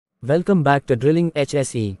Welcome back to Drilling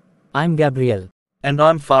HSE. I'm Gabrielle. And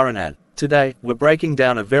I'm Faranad. Today, we're breaking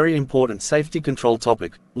down a very important safety control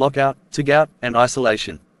topic: lockout, tagout, and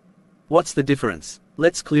isolation. What's the difference?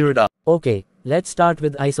 Let's clear it up. Okay, let's start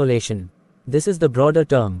with isolation. This is the broader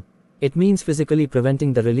term. It means physically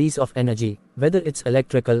preventing the release of energy, whether it's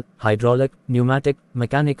electrical, hydraulic, pneumatic,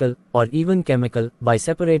 mechanical, or even chemical, by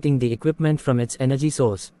separating the equipment from its energy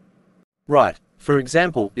source. Right. For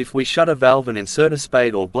example, if we shut a valve and insert a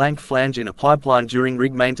spade or blank flange in a pipeline during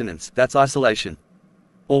rig maintenance, that's isolation.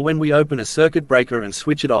 Or when we open a circuit breaker and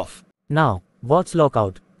switch it off. Now, what's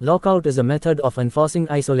lockout? Lockout is a method of enforcing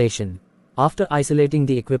isolation. After isolating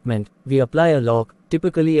the equipment, we apply a lock,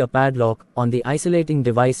 typically a padlock, on the isolating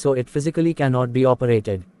device so it physically cannot be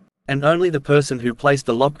operated. And only the person who placed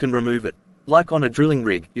the lock can remove it. Like on a drilling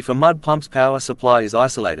rig, if a mud pump's power supply is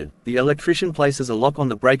isolated, the electrician places a lock on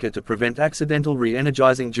the breaker to prevent accidental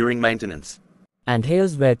re-energizing during maintenance. And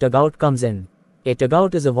here's where tagout comes in. A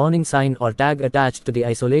tagout is a warning sign or tag attached to the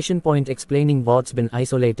isolation point explaining what's been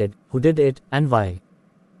isolated, who did it, and why.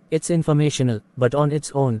 It's informational, but on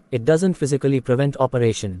its own, it doesn't physically prevent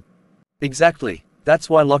operation. Exactly. That's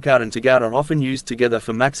why lockout and tagout are often used together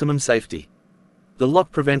for maximum safety. The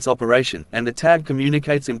lock prevents operation, and the tag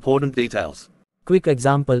communicates important details. Quick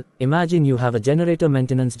example, imagine you have a generator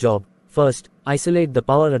maintenance job. First, isolate the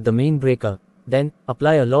power at the main breaker. Then,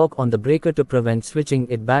 apply a lock on the breaker to prevent switching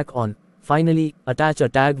it back on. Finally, attach a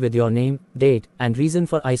tag with your name, date, and reason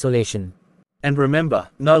for isolation. And remember,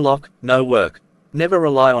 no lock, no work. Never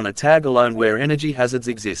rely on a tag alone where energy hazards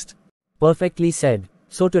exist. Perfectly said.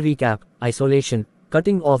 So to recap, isolation,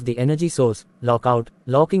 cutting off the energy source; lockout,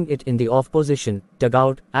 locking it in the off position;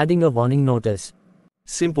 tagout, adding a warning notice.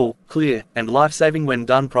 Simple, clear, and life-saving when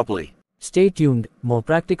done properly. Stay tuned, more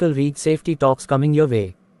practical rig safety talks coming your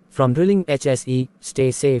way. From Drilling HSE,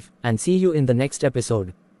 stay safe, and see you in the next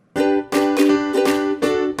episode.